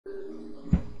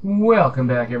Welcome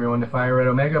back everyone to Fire Red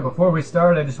Omega. Before we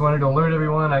start, I just wanted to alert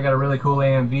everyone I got a really cool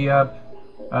AMV up.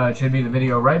 It should be the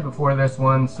video right before this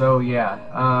one, so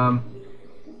yeah.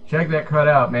 Check that cut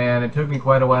out, man. It took me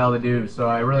quite a while to do, so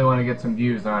I really want to get some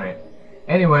views on it.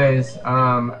 Anyways,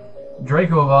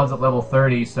 Draco evolves at level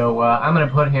 30, so I'm going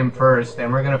to put him first,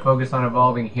 and we're going to focus on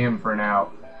evolving him for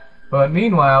now. But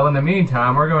meanwhile, in the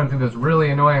meantime, we're going through this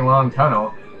really annoying long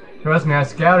tunnel. Trust me, I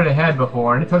scouted ahead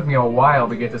before, and it took me a while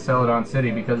to get to Celadon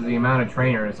City because of the amount of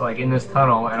trainers, like, in this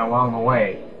tunnel and along the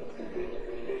way.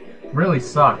 Really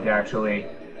sucked, actually.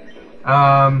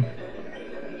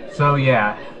 So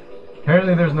yeah.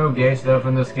 Apparently there's no gay stuff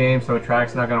in this game, so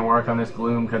Attract's not gonna work on this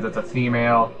Gloom because it's a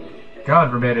female. God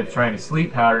forbid it's trying to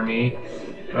sleep powder me,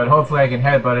 but hopefully I can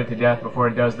headbutt it to death before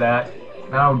it does that.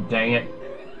 Oh, dang it.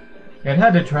 It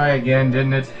had to try again,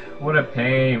 didn't it? What a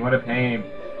pain, what a pain.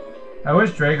 I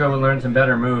wish Draco would learn some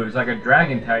better moves, like a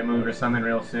Dragon-type move or something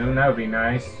real soon. That would be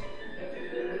nice.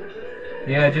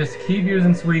 Yeah, just keep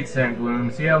using Sweet Scent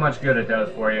Gloom. See how much good it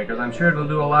does for you, because I'm sure it'll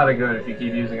do a lot of good if you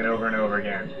keep using it over and over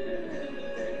again.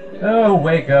 Oh,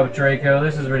 wake up, Draco.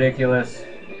 This is ridiculous.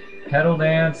 Petal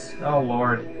Dance? Oh,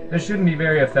 Lord. This shouldn't be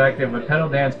very effective, but Petal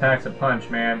Dance packs a punch,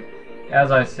 man.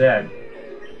 As I said.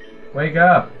 Wake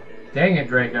up. Dang it,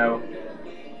 Draco.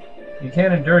 You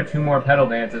can't endure 2 more Petal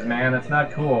Dances, man. That's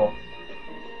not cool.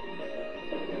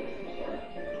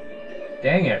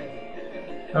 Dang it.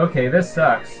 Okay, this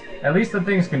sucks. At least the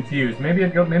thing's confused. Maybe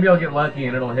I'll get lucky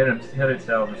and it'll hit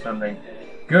itself or something.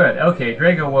 Good. Okay,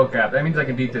 Draco woke up. That means I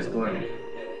can beat this Gloom.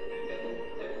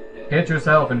 Hit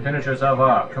yourself and finish yourself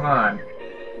off. Come on.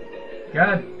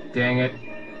 God dang it.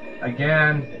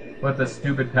 Again with the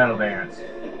stupid Petal Dance.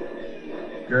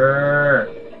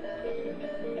 Grrr.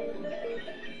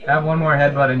 Have one more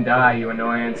headbutt and die, you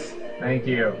annoyance. Thank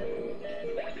you.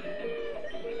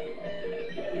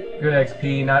 Good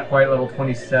XP, not quite level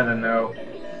 27 though.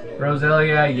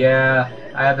 Roselia, yeah,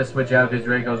 I have to switch out because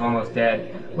Draco's almost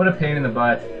dead. What a pain in the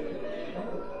butt.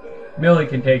 Millie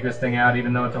can take this thing out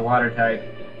even though it's a water type.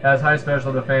 Has high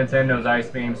special defense and knows Ice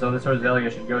Beam, so this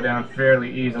Roselia should go down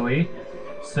fairly easily.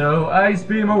 So, Ice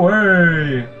Beam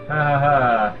away! Ha ha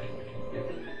ha.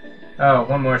 Oh,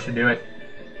 one more should do it.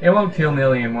 It won't kill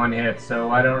Millie in one hit,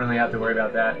 so I don't really have to worry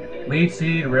about that. Leech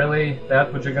Seed, really?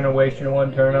 That's what you're gonna waste your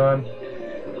one turn on?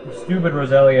 Stupid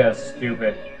Roselia is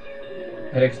stupid.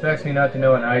 It expects me not to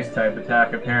know an Ice-type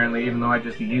attack, apparently, even though I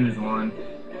just used one.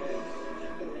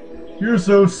 You're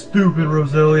so stupid,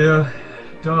 Roselia.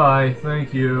 Die,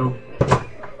 thank you.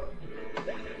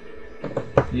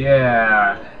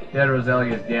 Yeah, dead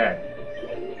Roselia's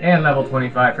dead. And level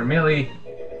 25 for Millie.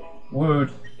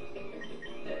 Woot.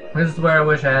 This is where I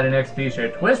wish I had an XP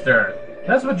share. Twister!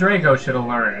 That's what Draco should have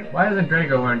learned. Why hasn't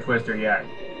Draco learned Twister yet?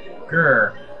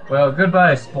 Grr. Well,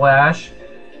 goodbye, Splash.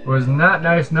 It was not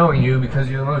nice knowing you because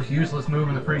you're the most useless move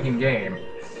in the freaking game.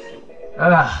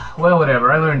 Well,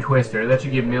 whatever. I learned Twister. That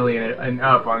should give Millie an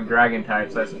up on Dragon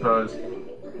types, I suppose.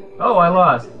 Oh, I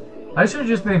lost. I should have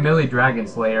just made Millie Dragon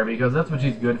Slayer because that's what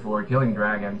she's good for, killing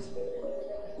dragons.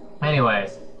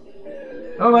 Anyways.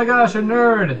 Oh my gosh, a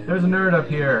nerd! There's a nerd up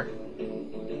here.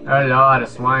 A lot of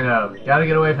swine up. Gotta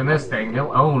get away from this thing.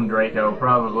 He'll own Draco,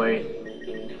 probably.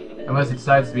 Unless it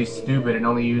decides to be stupid and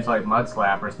only use, like, Mud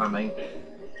Slap or something.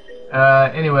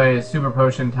 Anyways, Super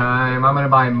Potion time. I'm gonna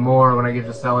buy more when I get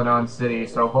to Celadon City,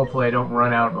 so hopefully I don't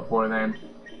run out before then.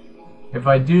 If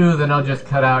I do, then I'll just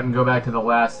cut out and go back to the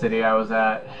last city I was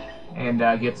at and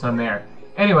get some there.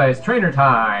 Anyways, trainer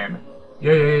time!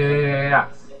 Yeah.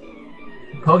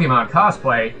 Pokemon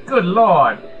cosplay? Good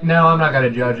lord! No, I'm not gonna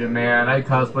judge him, man. I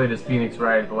cosplayed as Phoenix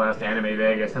Wright at the last Anime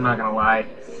Vegas, I'm not gonna lie.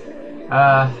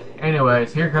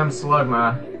 Anyways, here comes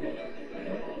Slugma.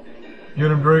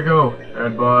 Get him, Draco!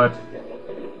 Headbutt.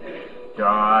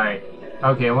 Die.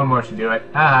 Okay, one more should do it.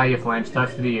 Haha, you flinch.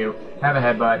 Sucks to be you. Have a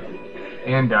headbutt.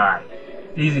 And die.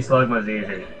 Easy Slugma's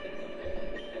easy.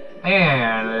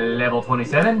 And level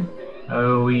 27.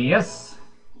 Oh, yes.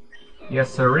 Yes,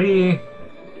 sirree.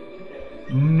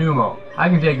 Numo. I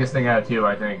can take this thing out too,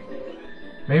 I think.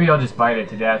 Maybe I'll just bite it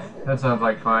to death. That sounds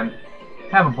like fun.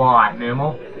 Have a bite,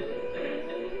 Numo.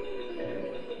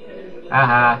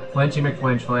 Aha, Flinchy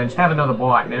McFlinch. Have another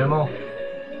bite, Numo.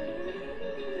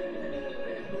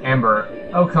 Ember.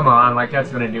 Oh, come on, like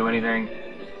that's gonna do anything.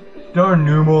 Darn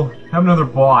Numo. Have another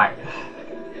bite.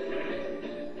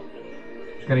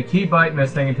 Just gonna keep biting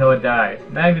this thing until it dies.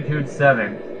 Magnitude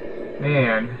 7.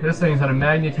 Man, this thing's gonna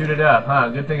magnitude it up, huh?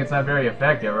 Good thing it's not very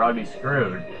effective or I'd be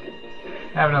screwed.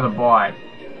 Have another bite.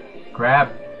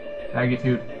 Crap.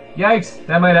 Magnitude. Yikes!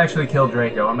 That might actually kill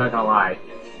Draco, I'm not gonna lie.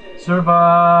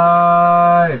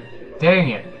 Survive! Dang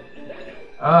it.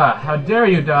 How dare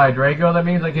you die, Draco? That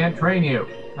means I can't train you.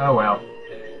 Oh well.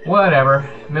 Whatever.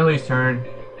 Millie's turn.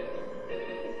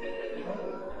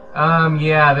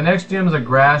 Yeah, the next gym's a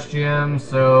grass gym,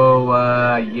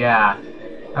 so, yeah.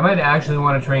 I might actually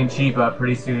want to train Cheap up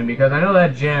pretty soon, because I know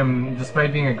that gym,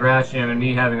 despite being a grass gym and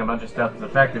me having a bunch of stuff that's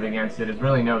effective against it, is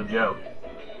really no joke.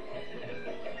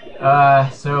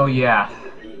 So, yeah.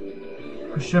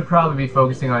 We should probably be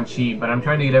focusing on Cheap, but I'm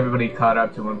trying to get everybody caught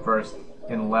up to him first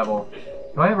in level.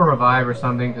 Do I have a revive or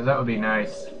something? Because that would be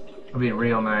nice. That would be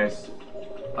real nice.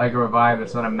 Like a revive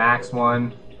that's on a max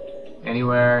one.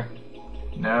 Anywhere.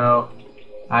 No.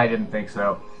 I didn't think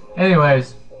so.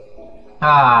 Anyways.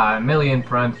 Millie in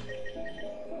front.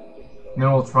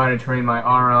 Then we'll try to train my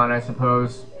Aron, I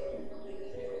suppose.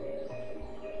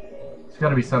 There's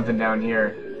gotta be something down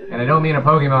here. And I don't mean a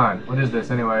Pokemon. What is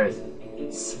this, anyways?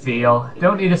 Spheal.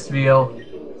 Don't need a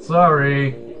Spheal.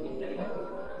 Sorry.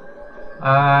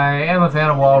 I am a fan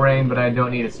of Walrein, but I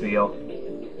don't need a Spheal.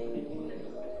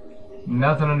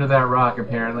 Nothing under that rock,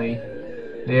 apparently.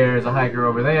 There's a hiker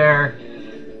over there.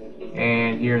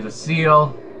 And here's a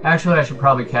seal. Actually, I should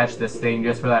probably catch this thing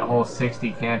just for that whole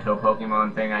 60 Kanto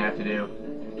Pokemon thing I have to do.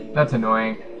 That's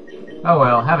annoying. Oh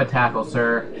well, have a tackle,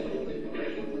 sir.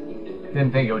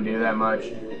 Didn't think it would do that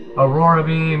much. Aurora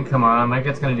Beam, come on, like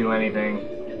it's gonna do anything.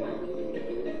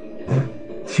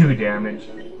 2 damage.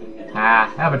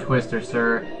 Have a Twister,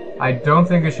 sir. I don't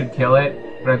think it should kill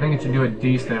it, but I think it should do a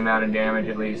decent amount of damage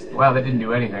at least. Wow, that didn't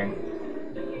do anything.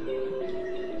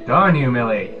 Darn you,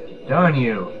 Millie. Darn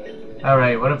you.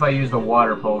 Alright, what if I use the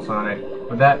Water Pulse on it?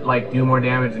 Would that, like, do more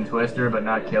damage than Twister, but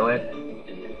not kill it?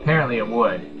 Apparently it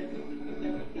would.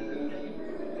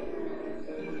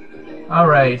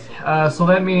 Alright, so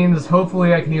that means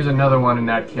hopefully I can use another one and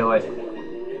not kill it.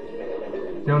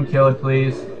 Don't kill it,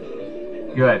 please.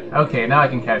 Good. Okay, now I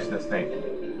can catch this thing.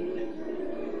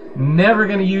 Never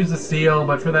gonna use the seal,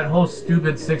 but for that whole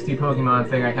stupid 60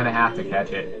 Pokemon thing, I kinda have to catch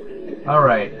it.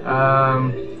 Alright,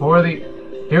 for the...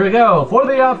 Here we go, for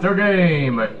the after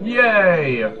game!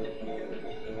 Yay!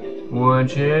 1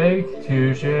 shake,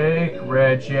 2 shake,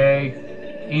 red shake,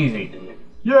 easy.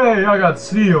 Yay, I got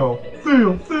seal!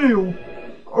 Seal!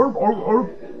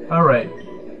 Alright.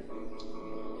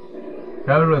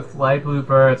 Covered with light blue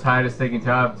fur, its hide is thick and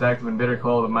tough, it's active in bitter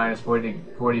cold at minus 40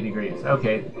 degrees.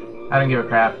 Okay, I don't give a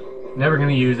crap. Never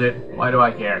gonna use it. Why do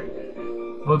I care?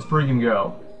 Let's freaking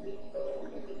go.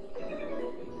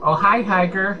 Oh, hi,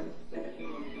 hiker.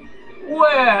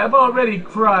 Well, I'm already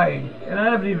crying, and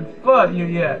I haven't even fought you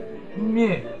yet.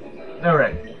 Meh.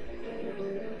 Alright.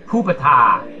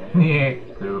 Poopata. Meh.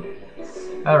 Poop.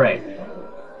 Alright.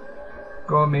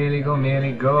 Go, Millie,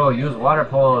 go. Use Water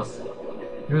Pulse.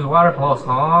 Use Water Pulse,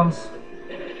 Holmes.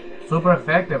 Super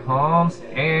effective, Holmes.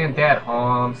 And dead,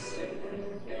 Holmes.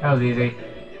 That was easy.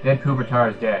 Dead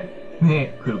Pupitar is dead. Meh.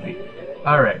 Poopy.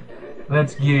 Alright.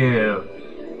 Let's go.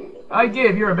 I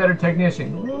give, you're a better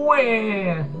technician.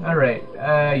 Wah! Alright,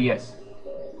 yes.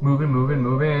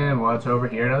 Moving. What's over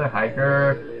here? Another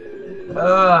hiker.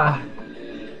 I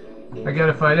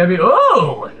gotta fight every—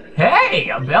 Oh! Hey!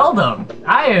 A Beldum!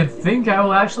 I think I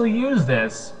will actually use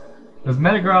this. Because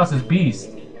Metagross is Beast.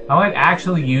 I might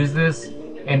actually use this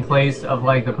in place of,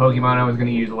 like, the Pokemon I was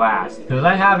gonna use last. Because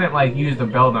I haven't, like, used a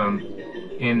Beldum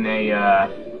in a,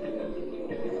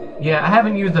 Yeah, I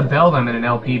haven't used a Beldum in an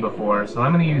LP before, so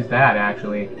I'm gonna use that,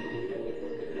 actually.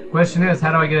 Question is,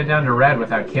 how do I get it down to red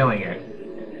without killing it?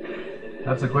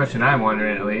 That's the question I'm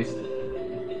wondering, at least.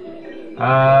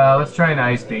 Let's try an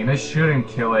Ice Beam. This shouldn't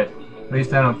kill it. At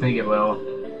least I don't think it will.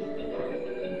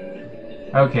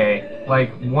 Okay,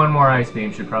 like, one more Ice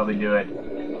Beam should probably do it.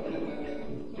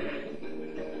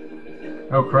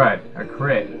 Oh, crud. A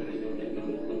crit.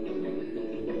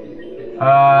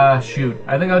 Shoot.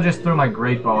 I think I'll just throw my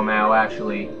Great Ball now,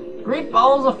 actually. Great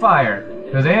Balls of Fire!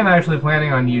 Because I am actually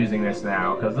planning on using this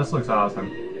now, because this looks awesome.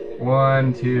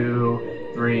 1,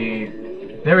 2,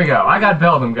 3... There we go. I got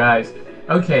Beldum, guys.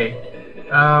 Okay.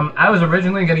 I was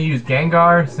originally going to use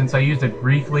Gengar, since I used it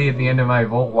briefly at the end of my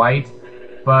Volt White.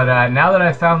 But, now that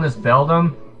I've found this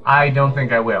Beldum, I don't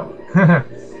think I will.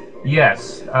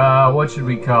 Yes. What should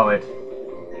we call it?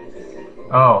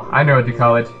 Oh, I know what to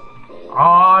call it.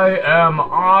 I am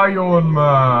Iron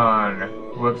Man!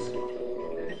 Whoops.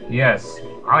 Yes,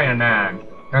 Iron Man.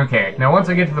 Okay, now once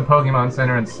I get to the Pokemon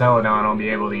Center in Celadon, I'll be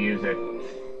able to use it.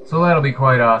 So that'll be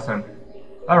quite awesome.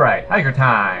 Alright, hiker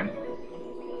time!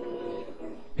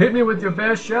 Hit me with your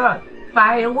best shot!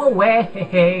 Fire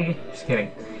away! Just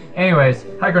kidding. Anyways,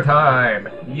 hiker time!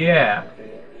 Yeah!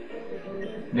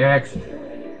 Next,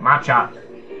 Machop.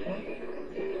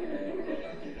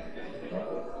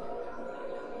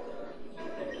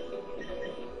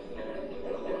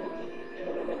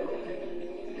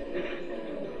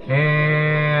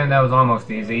 And that was almost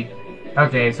easy.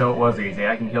 Okay, so it was easy.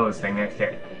 I can kill this thing next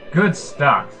hit. Good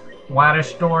stuff. What a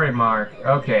story, Mark.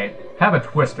 Okay. Have a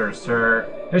twister,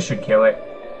 sir. This should kill it.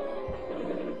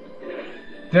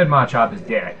 Dead Machop is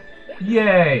dead.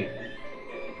 Yay!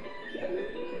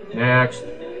 Next.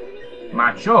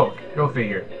 Machoke. Go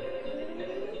figure.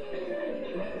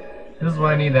 This is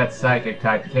why I need that psychic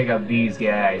type to take out these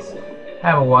guys.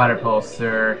 Have a water pulse,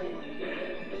 sir.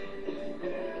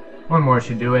 One more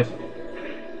should do it.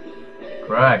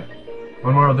 Crud.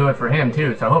 One more will do it for him,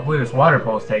 too, so hopefully this water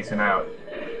pulse takes him out.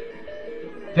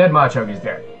 Dead Machoke is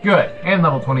dead. Good. And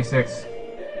level 26.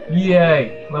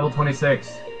 Yay! Level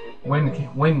 26.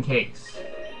 Win cakes.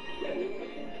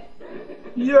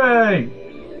 Yay!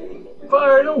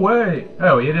 Fire away!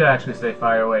 Oh, you did actually say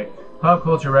fire away. Pop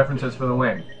culture references for the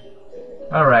win.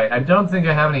 Alright, I don't think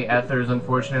I have any ethers,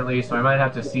 unfortunately, so I might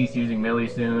have to cease using Millie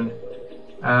soon.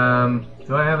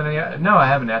 Do I have any? No, I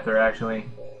have an ether, actually.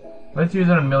 Let's use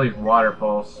it on Millie's water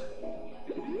pulse.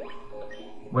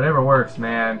 Whatever works,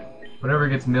 man. Whatever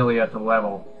gets Millie at the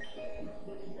level.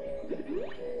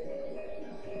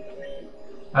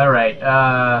 Alright,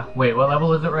 wait, what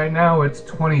level is it right now? It's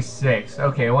 26.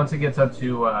 Okay, once it gets up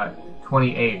to,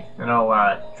 28, then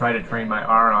I'll, try to train my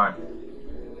Aron.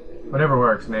 Whatever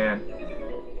works, man.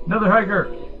 Another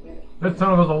hiker! This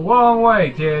tunnel goes a long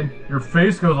way, kid. Your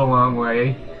face goes a long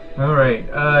way. Alright,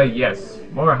 yes.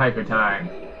 More hiker time.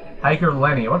 Hiker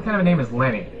Lenny. What kind of a name is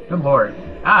Lenny? Good lord.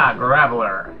 Ah,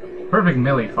 Graveler. Perfect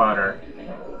Millie fodder.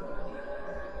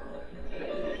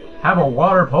 Have a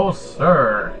water pulse,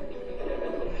 sir.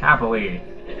 Happily.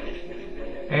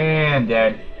 And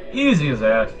dead. Easy as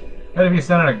that. But if you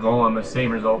sent out a golem, the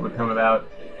same result would come about.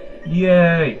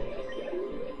 Yay!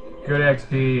 Good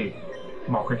XP.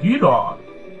 Makahita!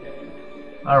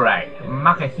 Alright,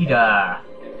 Makahita.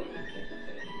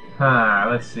 Huh,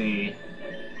 let's see.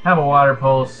 Have a water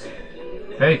pulse.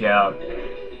 Fake out.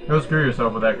 Go screw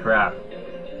yourself with that crap.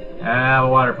 Have a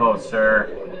water pulse, sir.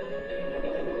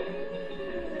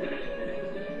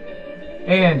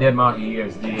 And Dead Makahita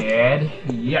is dead.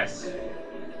 Yes.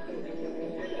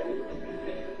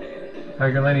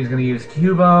 Tiger Lenny's gonna use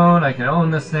Cubone. I can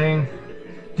own this thing.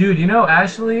 Dude, you know,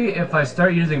 actually, if I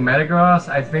start using Metagross,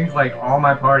 I think, like, all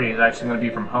my party is actually going to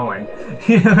be from Hoenn.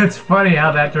 You know, it's funny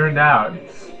how that turned out,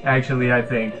 actually, I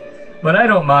think. But I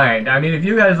don't mind. I mean, if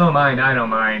you guys don't mind, I don't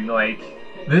mind. Like,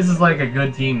 this is, like, a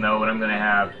good team, though, what I'm going to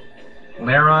have.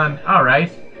 Laron,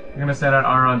 alright. You're going to send out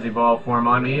Aron's Evolve form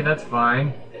on me, that's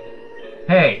fine.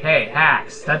 Hey,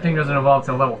 hacks. That thing doesn't evolve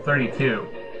till level 32.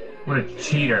 What a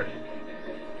cheater.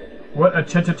 What a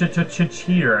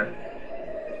cheater.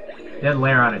 Dead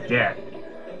Laron is dead.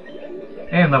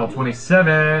 And level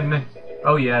 27.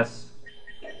 Oh, yes.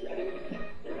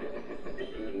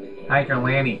 Hiker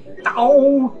Lanny.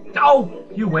 Oh!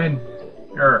 You win.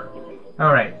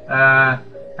 Alright.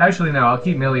 Actually, no. I'll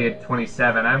keep Millie at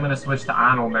 27. I'm going to switch to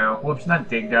Arnold now. Whoops, not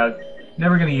Dig Dug.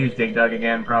 Never going to use Dig Dug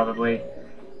again, probably.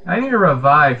 I need a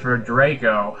revive for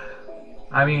Draco.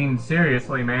 I mean,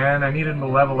 seriously, man. I need him to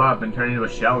level up and turn into a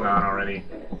Shelgon already.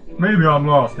 Maybe I'm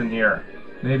lost in here.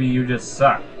 Maybe you just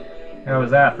suck. How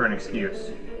was that for an excuse?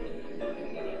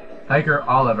 Hiker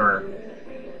Oliver.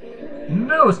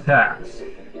 Nose pass.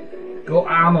 Go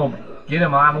Arnold. Get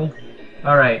him, Arnold.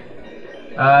 Alright.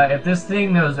 If this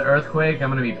thing knows Earthquake,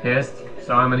 I'm gonna be pissed.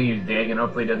 So I'm gonna use Dig and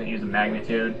hopefully it doesn't use a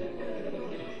Magnitude.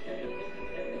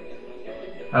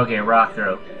 Okay, Rock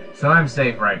Throw. So I'm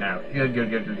safe right now. Good.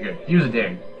 Use a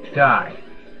Dig. Die.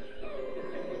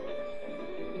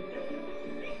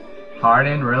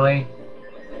 Harden, really?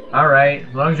 Alright,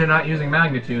 as long as you're not using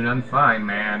Magnitude, I'm fine,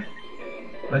 man.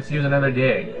 Let's use another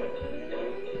Dig.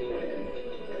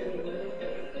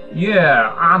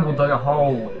 Yeah, Arnold dug a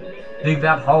hole. Dig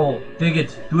that hole. Dig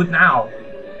it. Do it now.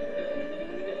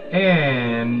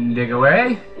 And dig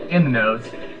away. In the nose.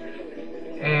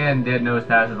 And Dead Nose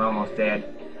Pass is almost dead.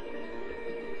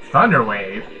 Thunder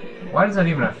Wave? Why does that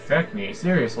even affect me?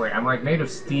 Seriously, I'm like made of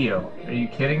steel. Are you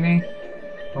kidding me?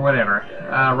 Or whatever.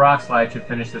 Rock Slide should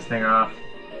finish this thing off.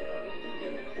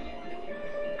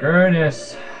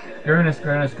 Gurnus.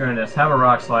 Have a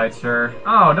Rock Slide, sir.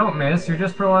 Oh, don't miss. You're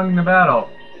just prolonging the battle.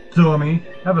 Dummy.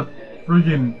 Have a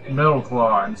freaking Metal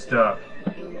Claw and stuff.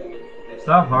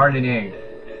 Stop hardening.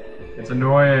 It's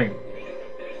annoying.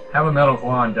 Have a Metal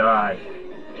Claw and die.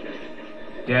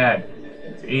 Dead.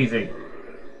 It's easy.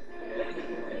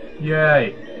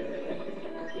 Yay.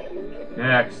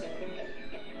 Next.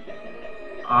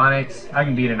 Onyx. I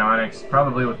can beat an Onyx.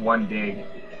 Probably with one dig.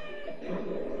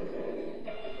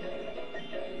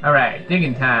 Alright,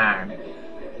 digging time.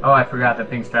 Oh, I forgot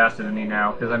that thing's faster than me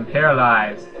now, because I'm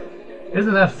paralyzed.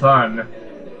 Isn't that fun?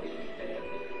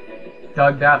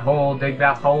 Dug that hole, dig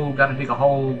that hole, gotta dig a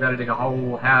hole, gotta dig a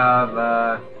hole, have,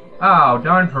 oh,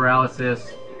 darn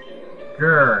paralysis.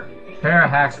 Grr. Pair of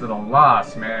hacks for the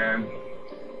loss, man.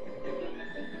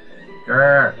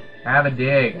 Grr. Have a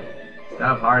dig.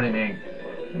 Stop hardening.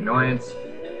 Annoyance.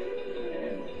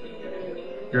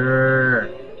 Grr.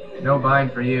 No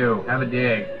bind for you. Have a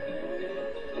dig.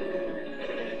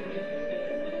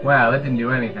 Wow, that didn't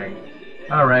do anything.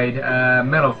 Alright,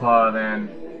 Metal Claw then.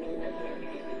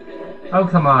 Oh,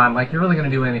 come on. Like, you're really gonna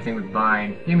do anything with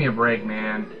bind. Give me a break,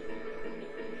 man.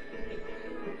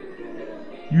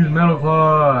 Use Metal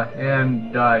Claw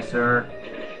and die, sir.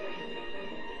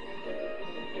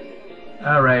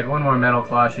 Alright, one more Metal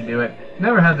Claw should do it.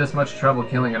 Never had this much trouble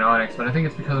killing an Onix, but I think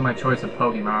it's because of my choice of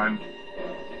Pokemon.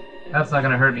 That's not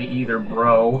gonna hurt me either,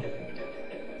 bro.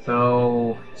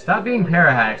 So, stop being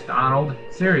Parahax, Donald.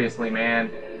 Seriously,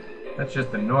 man. That's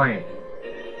just annoying.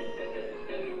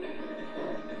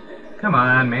 Come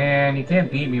on, man. You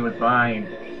can't beat me with Bind.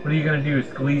 What are you gonna do,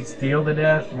 squeeze Steel to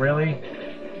death? Really?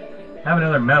 Have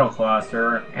another Metal Claw,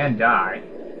 sir, and die.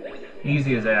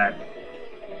 Easy as that.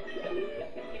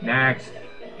 Next.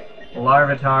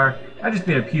 Larvitar. I just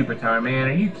beat a Pupitar, man.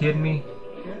 Are you kidding me?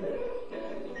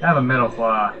 Have a Metal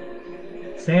Claw.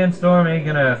 Sandstorm ain't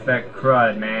gonna affect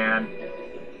Crud, man.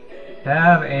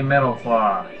 Have a Metal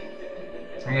Claw.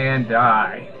 And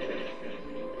die.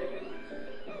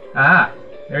 Ah!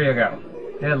 There you go.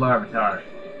 Dead Larvitar.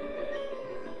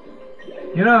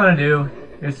 You know what I'm gonna do?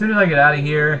 As soon as I get out of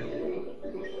here...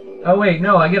 Oh wait,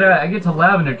 no, I get to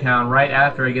Lavender Town right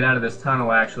after I get out of this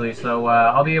tunnel, actually, so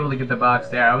I'll be able to get the box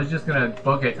there. I was just gonna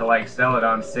book it to, like, sell it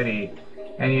on City,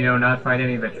 and, you know, not fight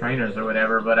any of the trainers or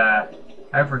whatever, but,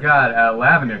 I forgot,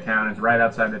 Lavender Town is right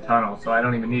outside the tunnel, so I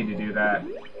don't even need to do that.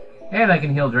 And I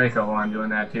can heal Draco while I'm doing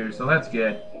that, too, so that's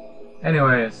good.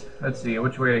 Anyways, let's see,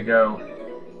 which way to go?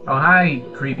 Oh, hi,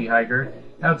 creepy hiker.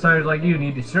 Outsiders like you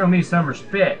need to show me some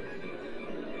respect.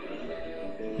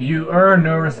 You earn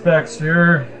no respect,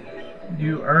 sir.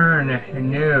 You earn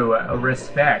no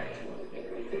respect.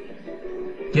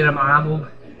 Get him hobbled.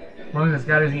 As long as this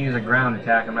guy doesn't use a ground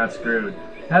attack, I'm not screwed.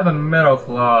 Have a Metal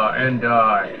Claw and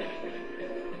die.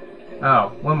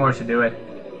 Oh, one more should do it.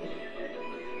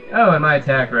 Oh, and my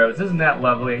attack rose. Isn't that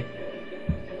lovely?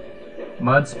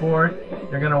 Mud Sport?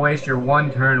 You're gonna waste your one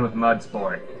turn with Mud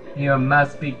Sport. You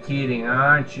must be kidding,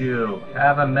 aren't you?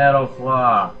 Have a Metal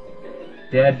Claw.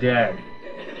 Dead, dead.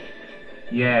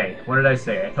 Yay. What did I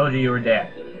say? I told you you were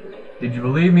dead. Did you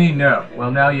believe me? No.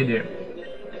 Well, now you do.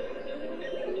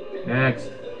 Next.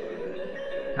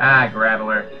 Ah,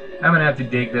 Graveler. I'm gonna have to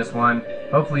dig this one.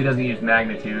 Hopefully he doesn't use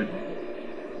Magnitude.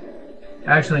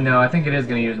 Actually, no, I think it is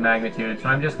gonna use Magnitude, so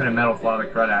I'm just gonna Metal Claw the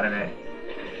crud out of it.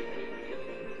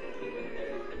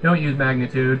 Don't use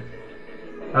Magnitude.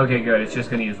 Okay, good. It's just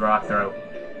gonna use Rock Throw.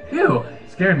 Phew!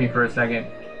 Scared me for a second.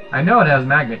 I know it has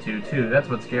Magnitude, too. That's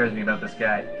what scares me about this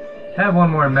guy. Have one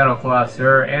more Metal Claw,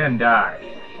 sir, and die.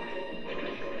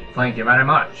 Thank you very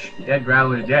much. Dead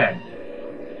Graveler's dead.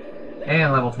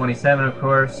 And level 27, of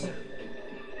course.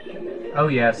 Oh,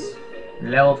 yes.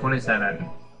 Level 27.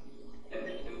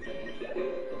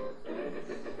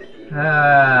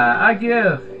 I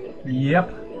give.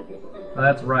 Yep. Oh,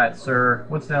 that's right, sir.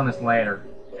 What's down this ladder?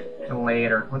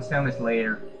 What's down this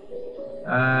ladder?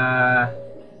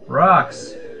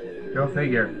 Rocks. Go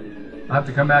figure. I'll have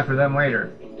to come back for them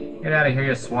later. Get out of here,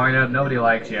 you swine up. Nobody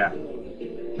likes you.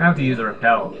 I have to use a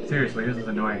repel. Seriously, this is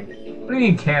annoying. What do you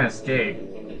mean can't escape?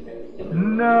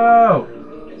 No!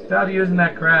 Stop using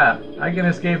that crap. I can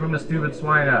escape from the stupid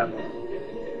swine up.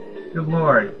 Good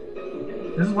lord.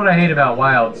 This is what I hate about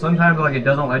Wild. Sometimes, like, it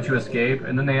doesn't let you escape,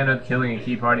 and then they end up killing a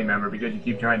key party member because you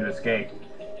keep trying to escape.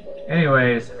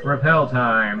 Anyways, repel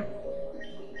time.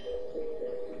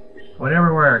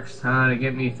 Whatever works, to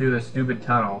get me through the stupid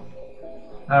tunnel.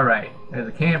 Alright, there's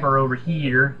a camper over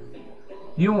here.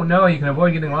 You won't know you can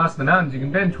avoid getting lost in the mountains. You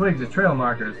can bend twigs as trail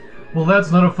markers. Well,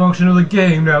 that's not a function of the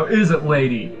game now, is it,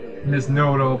 lady? Miss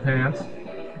Know-It-All Pants.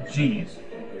 Jeez.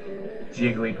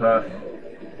 Jigglypuff.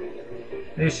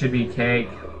 This should be cake.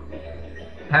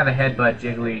 Have a headbutt,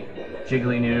 Jiggly.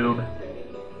 Jiggly noob.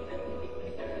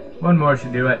 One more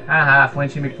should do it. Haha,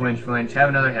 flinchy McFlinch flinch. Have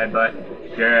another headbutt.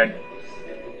 Good.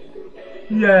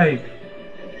 Yay!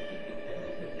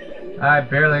 I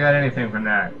barely got anything from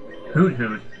that. Hoot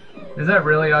Hoot. Is that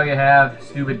really all you have,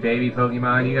 stupid baby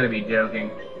Pokemon? You gotta be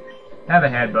joking. Have a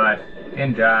headbutt.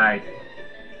 And die.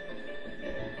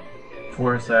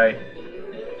 Foresight.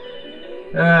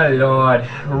 Ah, Lord.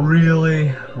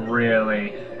 Really?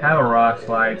 Really? Have a Rock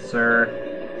Slide,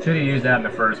 sir. Should have used that in the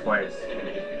first place.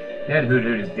 Dead Hoot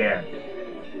Hoot is dead.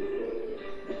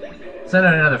 Send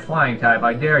out another flying type,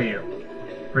 I dare you.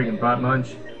 Freaking butt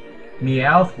munch.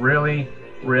 Meowth? Really?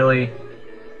 Really?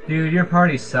 Dude, your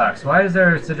party sucks. Why is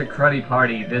there such a cruddy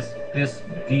party this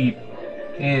deep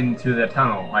into the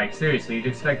tunnel? Like, seriously, you'd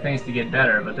expect things to get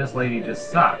better, but this lady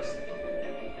just sucks.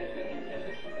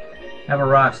 Have a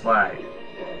rock slide.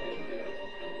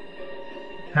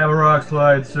 Have a rock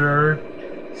slide, sir.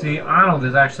 See, Arnold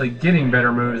is actually getting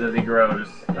better moves as he grows,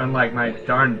 unlike my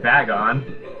darn Bagon,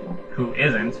 who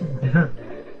isn't.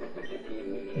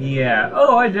 Yeah.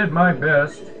 Oh, I did my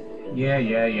best.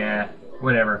 Yeah.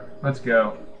 Whatever. Let's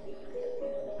go.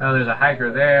 Oh, there's a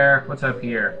hiker there. What's up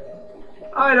here?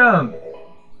 Item!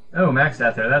 Oh, max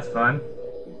out there. That's fun.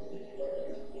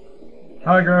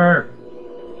 Hiker!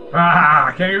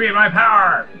 Ah! Can you beat my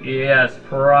power? Yes,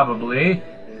 probably.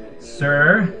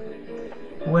 Sir?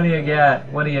 What do you got?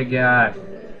 What do you got?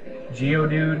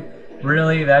 Geodude?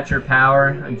 Really? That's your power?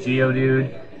 A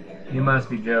Geodude? You must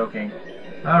be joking.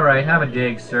 Alright, have a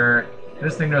dig, sir.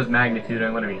 This thing knows magnitude,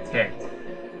 I'm gonna be ticked.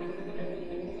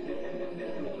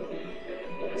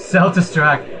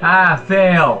 Self-destruct! Ah,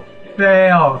 fail!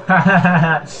 Fail!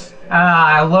 Ah,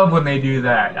 I love when they do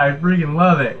that. I freaking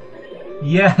love it.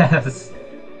 Yes!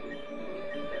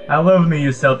 I love when they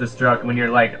use self-destruct when you're,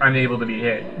 like, unable to be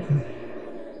hit.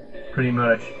 Pretty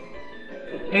much.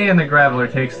 And the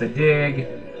Graveler takes the dig.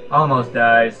 Almost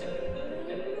dies.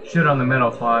 Shoot on the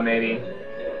Metal Claw, maybe.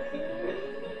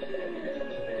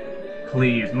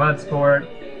 Please, Mud Sport.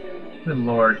 Good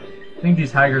lord. I think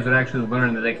these hikers would actually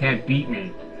learn that they can't beat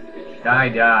me.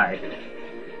 Die.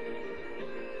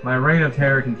 My reign of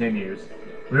terror continues.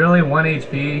 Really? 1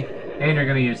 HP? And you're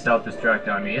gonna use self-destruct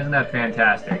on me. Isn't that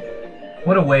fantastic?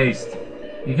 What a waste.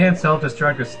 You can't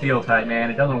self-destruct a steel type,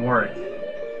 man. It doesn't work.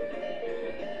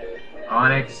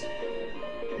 Onyx?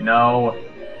 No.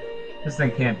 This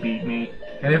thing can't beat me.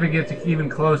 And if it gets even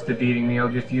close to beating me, I'll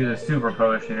just use a super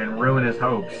potion and ruin his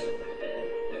hopes.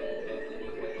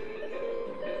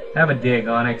 Have a dig,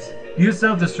 Onyx. Use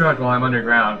self-destruct while I'm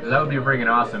underground, because that would be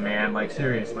freaking awesome, man. Like,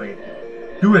 seriously.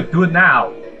 Do it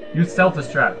now! Use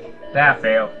self-destruct. That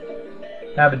failed.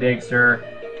 Have a dig, sir.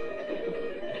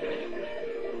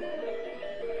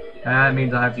 That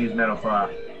means I'll have to use Metal Claw.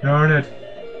 Darn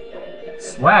it.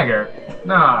 Swagger?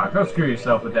 Nah, go screw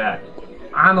yourself with that.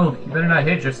 Arnold, you better not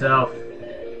hit yourself.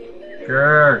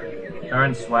 Grr.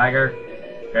 Darn Swagger.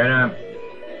 Hit him.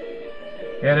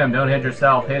 Hit him, don't hit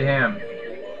yourself. Hit him.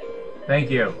 Thank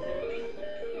you.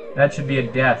 That should be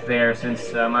a death there,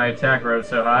 since my attack rose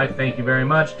so high. Thank you very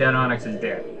much. Dead Onyx is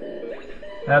dead.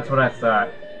 That's what I thought.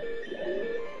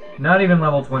 Not even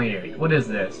level 28. What is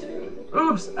this?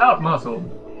 Oops! Outmuscled.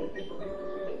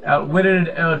 Outwitted,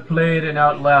 outplayed, and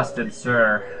outlasted,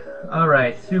 sir.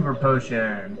 Alright, super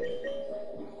potion.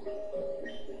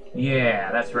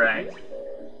 Yeah, that's right.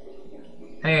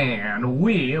 And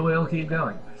we will keep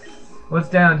going. What's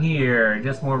down here?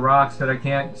 Just more rocks that I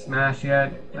can't smash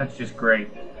yet? That's just great.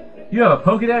 You have a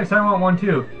Pokédex? I want one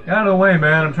too. Get out of the way,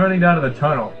 man. I'm turning down to the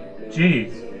tunnel.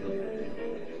 Jeez.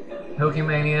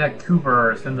 Pokemaniac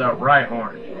Cooper sends out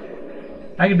Rhyhorn.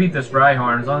 I can beat this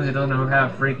Rhyhorn as long as it doesn't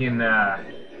have freaking,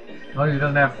 as long as it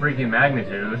doesn't have freaking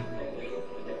magnitude.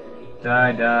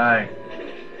 Die.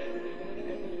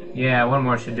 Yeah, one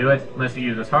more should do it, unless it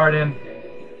uses Harden.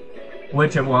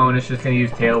 Which it won't, it's just gonna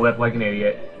use Tail Whip like an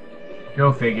idiot.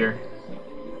 Go figure.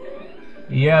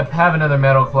 Yep, have another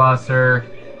Metal Claw, sir.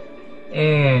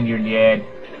 And you're dead.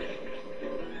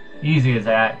 Easy as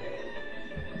that.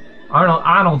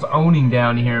 Arnold's owning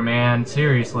down here, man.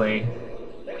 Seriously.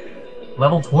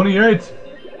 Level 28?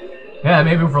 Yeah,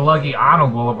 maybe if we're lucky,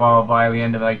 Arnold will evolve by the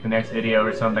end of like the next video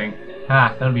or something.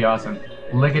 Ha, that'd be awesome.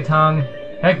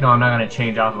 Lickitung? Heck no, I'm not gonna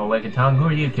change off of a Lickitung. Who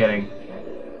are you kidding?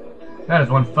 That is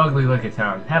one fugly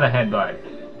Lickitung. Have a headbutt.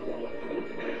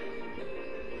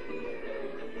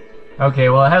 Okay,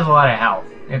 well it has a lot of health.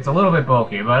 It's a little bit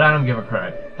bulky, but I don't give a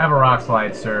crud. Have a Rock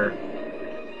Slide, sir.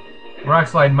 Rock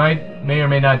Slide may or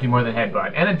may not do more than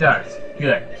headbutt, and it does.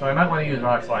 Good. So I might want to use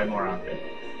Rock Slide more often.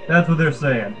 That's what they're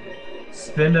saying.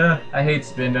 Spinda? I hate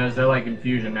Spindas. They're like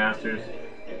infusion masters.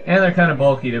 And they're kind of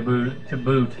bulky to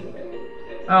boot.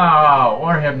 Oh,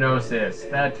 or Hypnosis.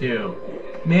 That too.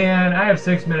 Man, I have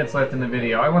 6 minutes left in the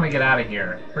video. I want to get out of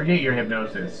here. Forget your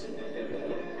Hypnosis.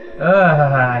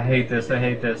 I hate this.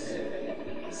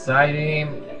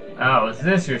 Psybeam. Oh, is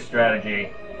this your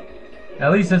strategy?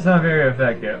 At least it's not very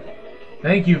effective.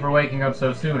 Thank you for waking up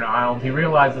so soon, Arnold. He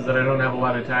realizes that I don't have a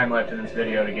lot of time left in this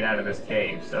video to get out of this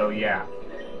cave, so yeah.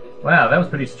 Wow, that was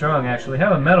pretty strong, actually.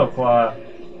 Have a Metal Claw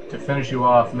to finish you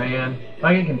off, man. If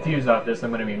I get confused off this, I'm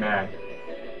gonna be mad.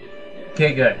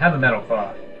 Okay, good. Have a Metal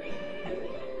Claw.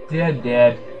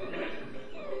 Dead.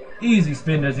 Easy,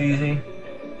 Spinda's easy.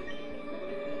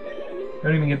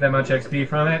 Don't even get that much XP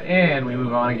from it, and we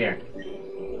move on again.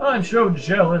 I'm so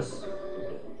jealous.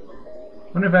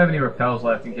 Wonder if I have any repels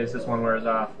left in case this one wears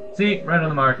off. See, right on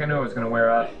the mark. I knew it was going to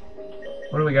wear off.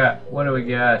 What do we got? What do we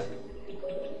got?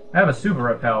 I have a super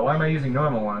repel. Why am I using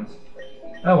normal ones?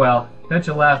 Oh well. That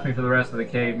should last me for the rest of the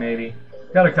cave, maybe.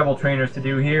 Got a couple trainers to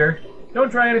do here. Don't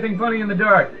try anything funny in the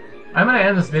dark. I'm going to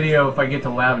end this video if I get to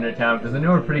Lavender Town, because I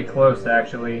know we're pretty close,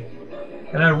 actually.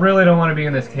 And I really don't want to be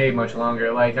in this cave much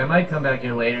longer. Like, I might come back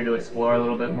here later to explore a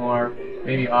little bit more.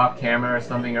 Maybe off camera or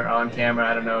something, or on camera.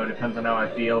 I don't know. It depends on how I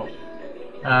feel.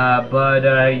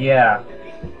 Yeah.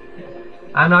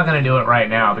 I'm not going to do it right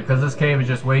now, because this cave is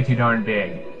just way too darn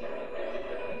big.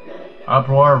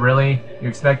 Uproar, really? You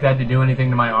expect that to do anything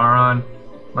to my Aron?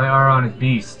 My Aron is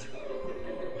beast.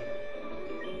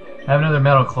 Have another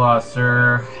metal claw,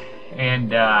 sir. And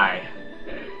die.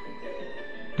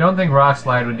 Don't think Rock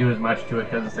Slide would do as much to it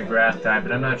because it's a grass type,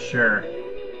 but I'm not sure.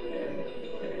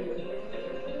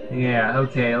 Yeah,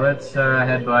 okay, let's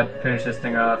headbutt, finish this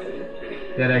thing off.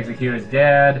 Dead Executor's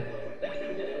dead.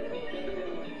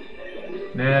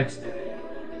 Next.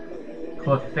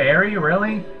 Clefairy,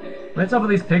 really? What's up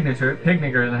with these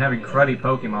picnickers and having cruddy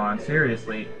Pokemon?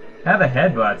 Seriously. Have a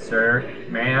headbutt, sir.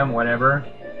 Ma'am, whatever.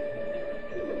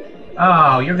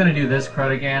 Oh, you're gonna do this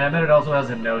crud again? I bet it also has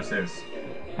hypnosis.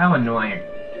 How annoying.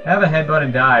 Have a headbutt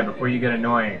and die before you get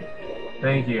annoying.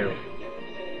 Thank you.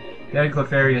 Dead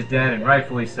Clefairy is dead, and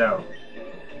rightfully so.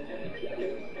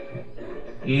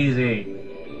 Easy.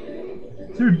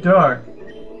 Too dark.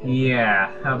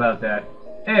 Yeah, how about that?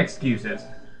 Excuses.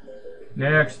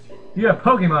 Next. You have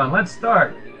Pokemon, let's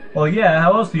start! Well, yeah,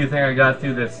 how else do you think I got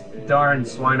through this darn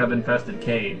swine-up-infested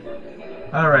cave?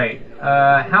 Alright,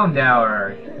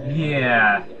 Houndour.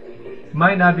 Yeah.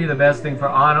 Might not be the best thing for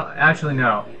actually,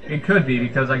 no. It could be,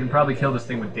 because I can probably kill this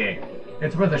thing with Dig.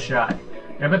 It's worth a shot.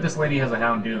 I bet this lady has a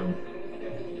Houndoom.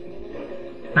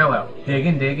 Hello.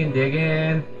 Digging, digging,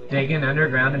 digging. Digging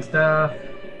underground and stuff.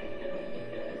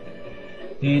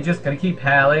 He's just gonna keep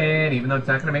palling, even though it's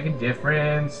not gonna make a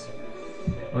difference.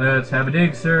 Let's have a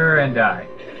dig, sir, and die.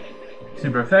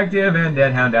 Super effective, and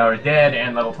dead Houndour is dead,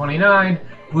 and level 29,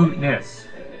 Wootness.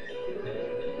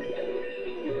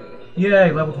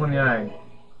 Yay, level 29.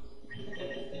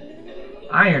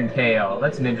 Iron Tail,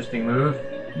 that's an interesting move.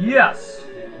 Yes!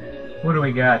 What do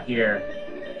we got here?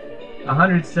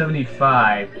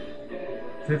 175.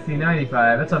 50,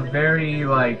 95. That's a very,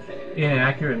 like,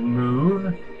 inaccurate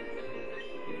move.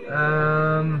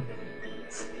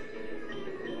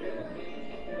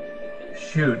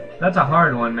 Shoot, that's a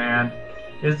hard one, man.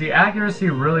 Is the accuracy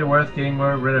really worth getting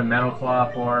rid of Metal Claw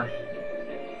for?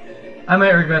 I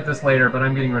might regret this later, but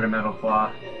I'm getting rid of Metal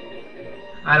Claw.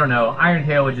 I don't know. Iron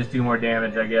Tail would just do more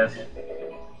damage, I guess.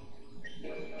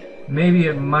 Maybe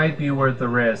it might be worth the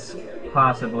risk.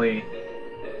 Possibly.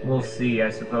 We'll see, I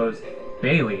suppose.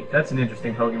 Bailey. That's an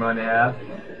interesting Pokemon to have.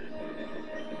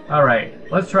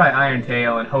 Alright, let's try Iron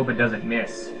Tail and hope it doesn't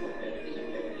miss.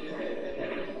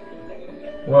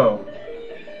 Whoa.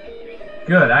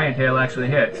 Good, Iron Tail actually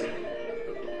hits.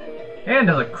 And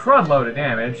does a crud load of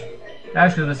damage.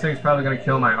 Actually, this thing's probably going to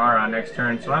kill my Aron next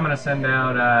turn, so I'm going to send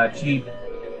out Cheap.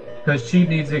 Because Cheap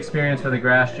needs the experience for the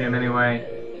Grass Gym anyway.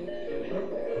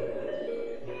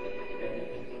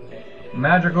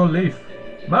 Magical Leaf.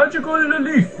 Magical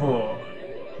Leaf!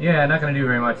 Yeah, not going to do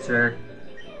very much, sir.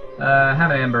 Have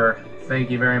an Ember.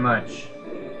 Thank you very much.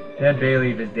 Dead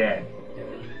Bayleaf is dead.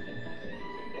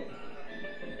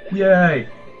 Yay!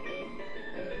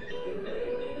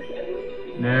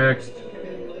 Next.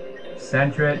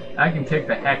 Sentret. I can kick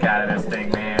the heck out of this thing,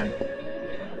 man.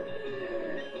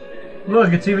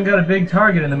 Look, it's even got a big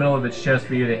target in the middle of its chest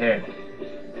for you to hit.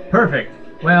 Perfect.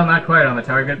 Well, not quite on the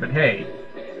target, but hey.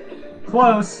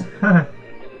 Close!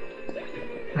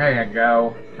 There you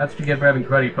go. That's what you get for having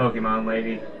cruddy Pokemon,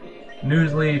 lady.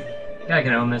 Newsleaf. I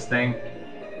can own this thing.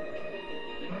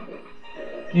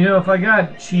 You know, if I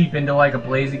got Cheap into like a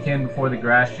Blaziken before the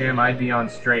Grass Gym, I'd be on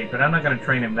straight, but I'm not going to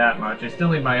train him that much. I still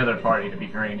need my other party to be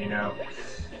trained, you know.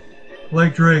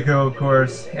 Like Draco, of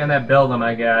course, and that Beldum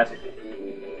I got.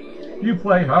 You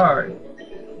play hard.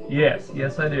 Yes,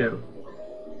 yes I do.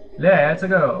 Let's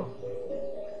go.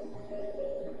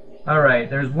 Alright,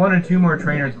 there's 1 or 2 more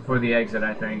trainers before the exit,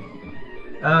 I think.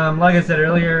 Like I said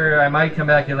earlier, I might come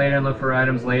back here later and look for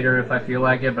items later if I feel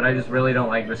like it, but I just really don't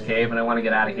like this cave, and I want to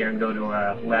get out of here and go to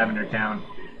Lavender Town.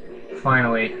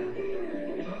 Finally.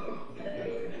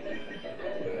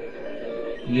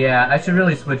 Yeah, I should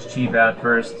really switch Cheap out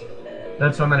first.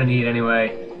 That's what I'm gonna need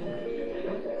anyway.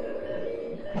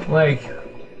 Like,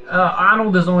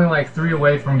 Arnold is only like 3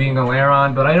 away from being a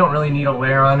Laron, but I don't really need a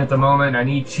Laron at the moment. I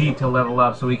need Cheat to level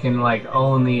up so we can like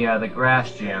own the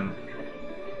grass gym.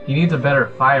 He needs a better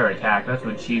fire attack. That's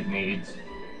what Cheat needs.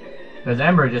 Because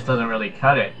Ember just doesn't really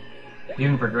cut it,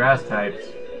 even for grass types.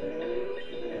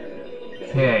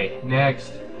 Okay,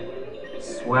 next.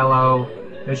 Swellow.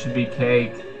 This should be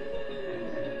Cake.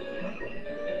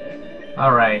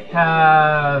 Alright,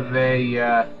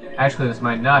 actually this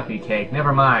might not be Cake.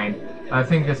 Never mind. I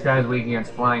think this guy's weak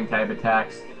against flying type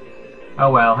attacks.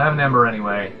 Oh well, have an Ember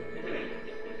anyway.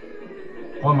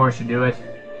 One more should do it.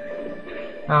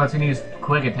 Oh, it's gonna use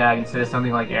Quick Attack instead of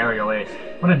something like Aerial Ace.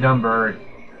 What a dumb bird.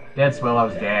 Dead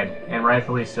Swellow's dead, and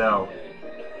rightfully so.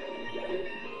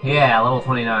 Yeah, level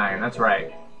 29, that's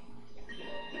right.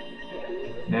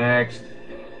 Next.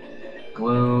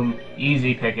 Gloom.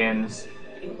 Easy pickings.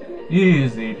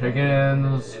 Easy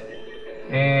pickings.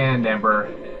 And Ember.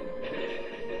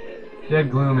 Dead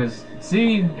Gloom is...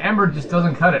 See, Ember just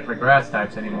doesn't cut it for grass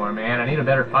types anymore, man. I need a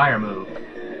better fire move.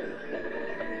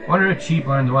 Wonder if Cheap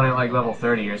learns one at like level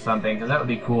 30 or something, because that would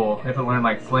be cool. If it learned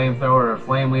like Flamethrower or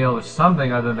Flame Wheel or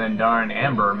something other than darn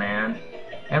Ember, man.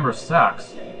 Ember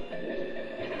sucks.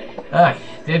 Ugh,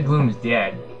 Dead Gloom's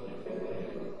dead.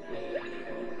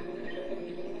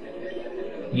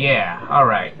 Yeah,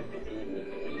 alright.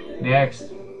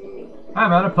 Next.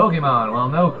 I'm out of Pokemon. Well,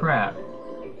 no crap.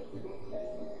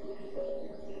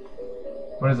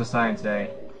 What does the sign say?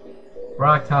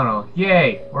 Rock Tunnel.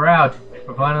 Yay! We're out!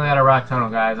 We're finally out of Rock Tunnel,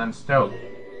 guys. I'm stoked.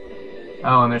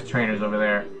 Oh, and there's trainers over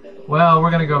there. Well, we're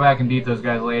gonna go back and beat those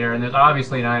guys later, and there's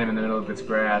obviously an item in the middle of this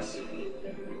grass.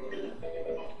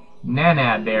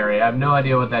 Nanat Berry. I have no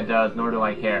idea what that does, nor do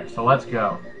I care. So let's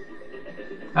go.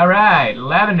 Alright,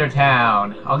 Lavender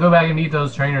Town. I'll go back and meet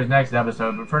those trainers next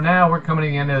episode, but for now, we're coming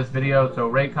to the end of this video, so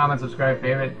rate, comment, subscribe,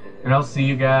 favorite, and I'll see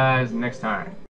you guys next time.